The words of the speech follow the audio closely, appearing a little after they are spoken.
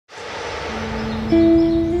Please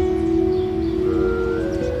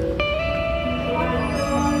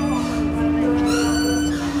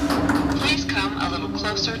come a little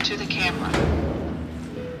closer to the camera.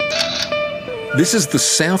 This is the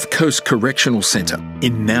South Coast Correctional Centre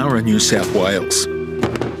in Nowra, New South Wales.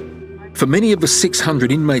 For many of the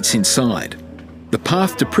 600 inmates inside, the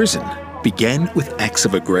path to prison began with acts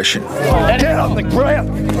of aggression. Get on the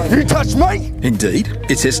ground! You touch me! Indeed,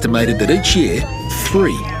 it's estimated that each year,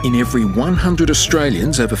 3 in every 100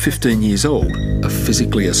 Australians over 15 years old are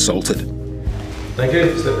physically assaulted. Thank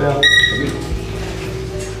you. Step down.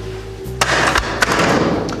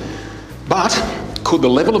 But could the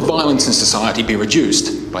level of violence in society be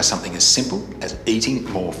reduced by something as simple as eating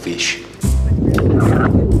more fish?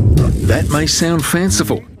 That may sound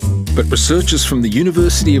fanciful, but researchers from the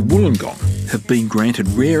University of Wollongong have been granted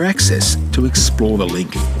rare access to explore the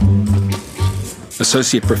link.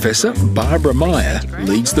 Associate Professor Barbara Meyer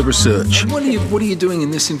leads the research. What are you doing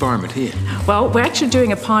in this environment here? Well, we're actually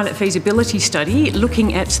doing a pilot feasibility study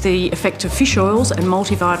looking at the effect of fish oils and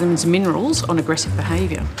multivitamins and minerals on aggressive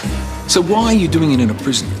behaviour. So why are you doing it in a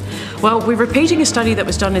prison? Well, we're repeating a study that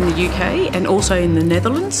was done in the UK and also in the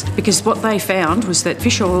Netherlands, because what they found was that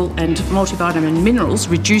fish oil and multivitamin and minerals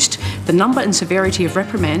reduced the number and severity of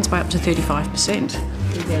reprimands by up to 35%.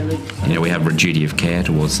 You know, we have a duty of care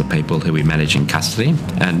towards the people who we manage in custody,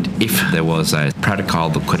 and if there was a protocol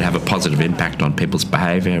that could have a positive impact on people's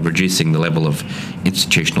behaviour, reducing the level of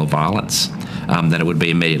institutional violence, then it would be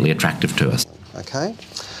immediately attractive to us. Okay.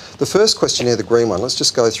 The first questionnaire, the green one, let's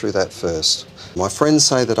just go through that first. My friends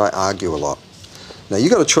say that I argue a lot. Now,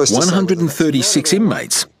 you've got a choice to 136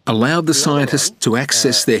 inmates allowed the scientists to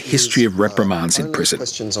access their history of reprimands in prison.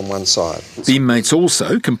 Questions on one side. The inmates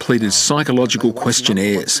also completed psychological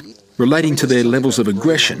questionnaires relating to their levels of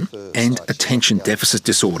aggression and attention deficit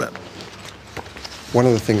disorder. One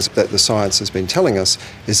of the things that the science has been telling us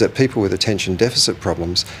is that people with attention deficit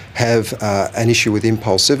problems have an issue with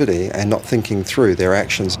impulsivity and not thinking through their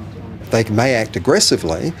actions. They may act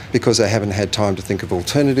aggressively because they haven't had time to think of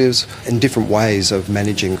alternatives and different ways of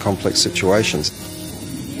managing complex situations.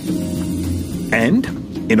 And,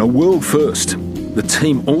 in a world first, the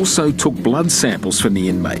team also took blood samples from the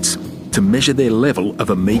inmates to measure their level of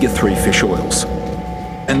omega-3 fish oils.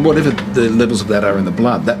 And whatever the levels of that are in the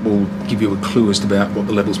blood, that will give you a clue as to about what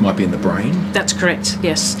the levels might be in the brain? That's correct,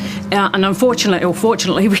 yes. And unfortunately, or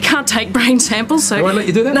fortunately, we can't take brain samples. So they won't let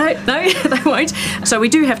you do that? No, they won't. So we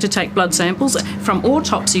do have to take blood samples. From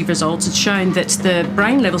autopsy results, it's shown that the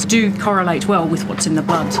brain levels do correlate well with what's in the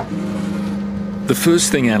blood. The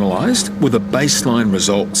first thing analysed were the baseline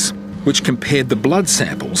results, which compared the blood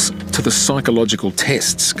samples to the psychological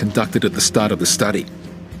tests conducted at the start of the study.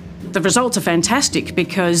 The results are fantastic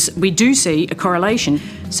because we do see a correlation.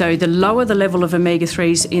 So the lower the level of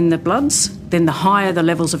omega-3s in the bloods, then the higher the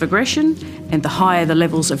levels of aggression and the higher the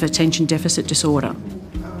levels of attention deficit disorder.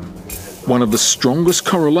 One of the strongest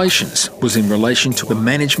correlations was in relation to the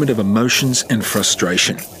management of emotions and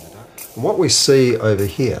frustration. What we see over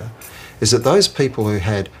here is that those people who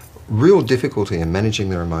had real difficulty in managing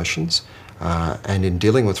their emotions and in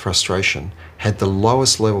dealing with frustration had the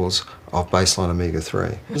lowest levels of baseline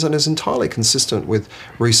omega-3. And is entirely consistent with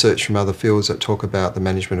research from other fields that talk about the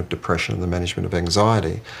management of depression and the management of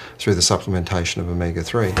anxiety through the supplementation of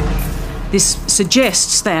omega-3. This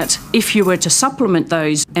suggests that if you were to supplement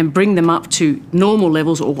those and bring them up to normal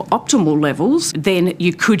levels or optimal levels, then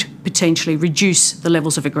you could potentially reduce the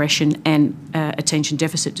levels of aggression and attention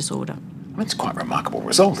deficit disorder. That's quite a remarkable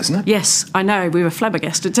result, isn't it? Yes, I know. We were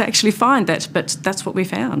flabbergasted to actually find that, but that's what we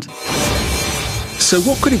found. So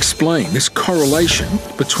what could explain this correlation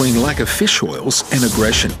between lack of fish oils and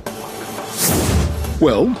aggression?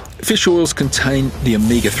 Well, fish oils contain the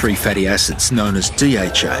omega-3 fatty acids known as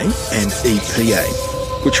DHA and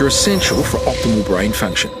EPA, which are essential for optimal brain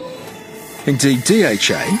function. Indeed,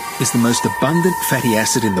 DHA is the most abundant fatty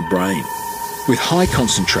acid in the brain, with high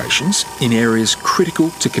concentrations in areas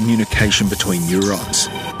critical to communication between neurons.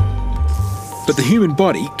 But the human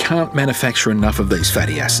body can't manufacture enough of these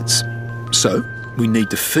fatty acids, so we need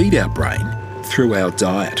to feed our brain through our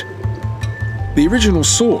diet. The original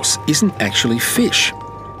source isn't actually fish,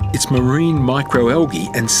 it's marine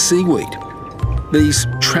microalgae and seaweed. These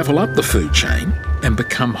travel up the food chain and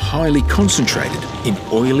become highly concentrated in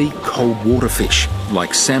oily cold water fish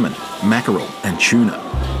like salmon, mackerel and tuna.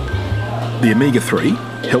 The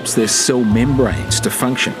omega-3 helps their cell membranes to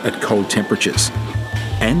function at cold temperatures,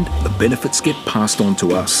 and the benefits get passed on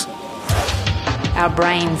to us. Our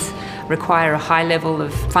brains require a high level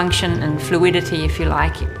of function and fluidity, if you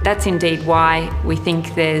like. That's indeed why we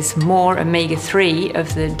think there's more omega-3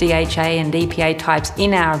 of the DHA and EPA types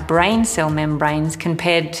in our brain cell membranes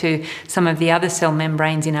compared to some of the other cell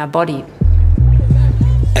membranes in our body.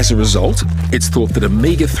 As a result, it's thought that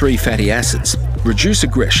omega-3 fatty acids reduce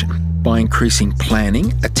aggression by increasing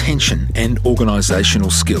planning, attention and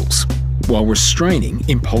organisational skills, while restraining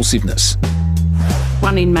impulsiveness.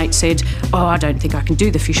 One inmate said, "Oh, I don't think I can do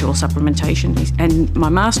the fish oil supplementation." And my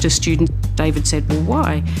master's student, David, said, "Well,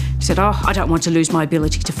 why?" He said, "Oh, I don't want to lose my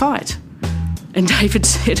ability to fight." And David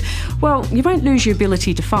said, "Well, you won't lose your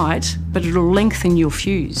ability to fight, but it'll lengthen your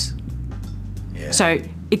fuse." Yeah. So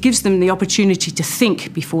it gives them the opportunity to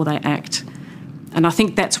think before they act. And I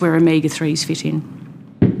think that's where omega-3s fit in.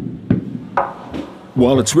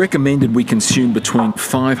 While it's recommended we consume between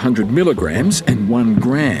 500 milligrams and 1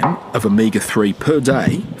 gram of omega-3 per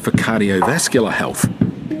day for cardiovascular health,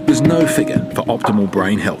 there's no figure for optimal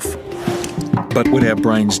brain health. But when our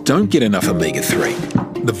brains don't get enough omega-3,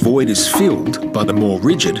 the void is filled by the more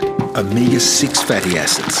rigid omega-6 fatty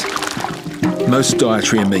acids. Most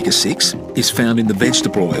dietary omega-6 is found in the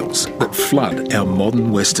vegetable oils that flood our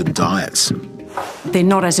modern Western diets. They're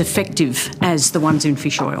not as effective as the ones in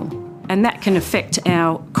fish oil, and that can affect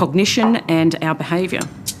our cognition and our behaviour.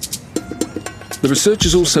 The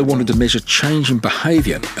researchers also wanted to measure change in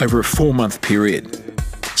behaviour over a 4-month period.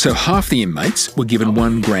 So half the inmates were given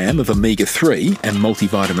 1 gram of omega-3 and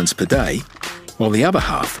multivitamins per day, while the other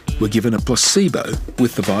half were given a placebo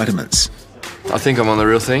with the vitamins. I think I'm on the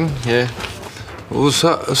real thing, yeah. Well,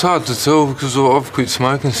 it's hard to tell because I've quit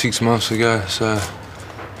smoking 6 months ago, so...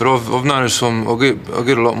 But I've noticed I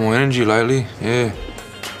get a lot more energy lately, yeah.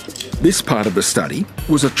 This part of the study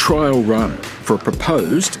was a trial run for a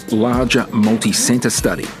proposed larger multi-centre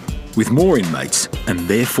study with more inmates and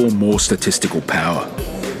therefore more statistical power.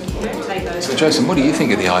 So Jason, what do you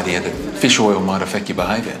think of the idea that fish oil might affect your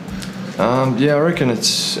behaviour? Yeah, I reckon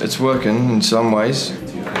it's working in some ways.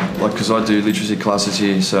 Like, because I do literacy classes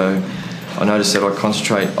here, so I noticed that I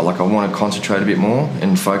want to concentrate a bit more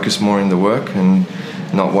and focus more in the work and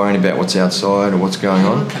not worrying about what's outside or what's going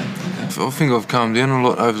on. Okay. I think I've calmed down a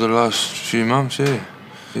lot over the last few months, yeah.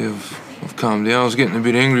 I've calmed down. I was getting a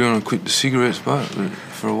bit angry when I quit the cigarettes, but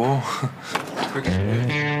for a while.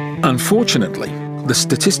 Unfortunately, the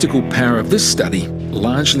statistical power of this study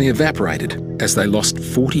largely evaporated as they lost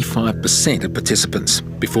 45% of participants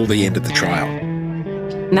before the end of the trial.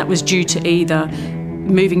 And that was due to either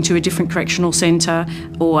moving to a different correctional centre,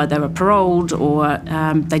 or they were paroled, or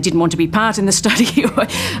they didn't want to be part in the study.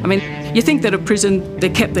 I mean, you think that a prison, they're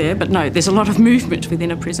kept there, but no, there's a lot of movement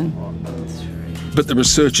within a prison. But the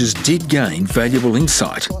researchers did gain valuable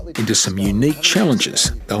insight into some unique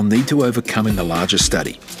challenges they'll need to overcome in the larger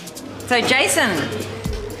study. So Jason,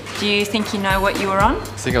 do you think you know what you were on?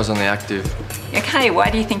 I think I was on the active. Okay, why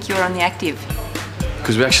do you think you were on the active?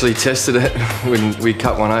 Because we actually tested it when we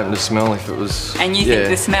cut one open to smell if it was... And you think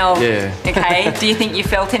the smell... Yeah. Okay, do you think you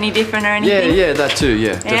felt any different or anything? Yeah, that too,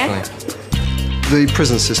 yeah, definitely. The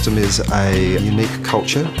prison system is a unique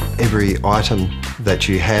culture. Every item that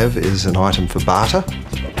you have is an item for barter.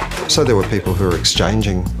 So there were people who were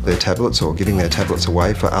exchanging their tablets or giving their tablets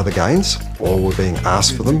away for other gains, or were being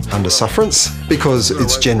asked for them under sufferance, because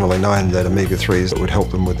it's generally known that omega-3s would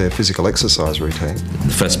help them with their physical exercise routine.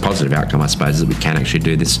 The first positive outcome, I suppose, is that we can actually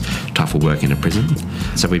do this type of work in a prison.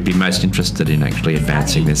 So we'd be most interested in actually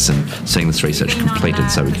advancing this and seeing this research completed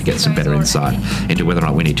so we could get some better insight into whether or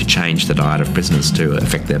not we need to change the diet of prisoners to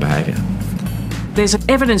affect their behaviour. There's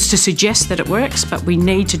evidence to suggest that it works, but we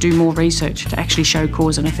need to do more research to actually show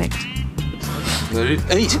cause and effect.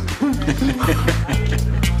 Eat.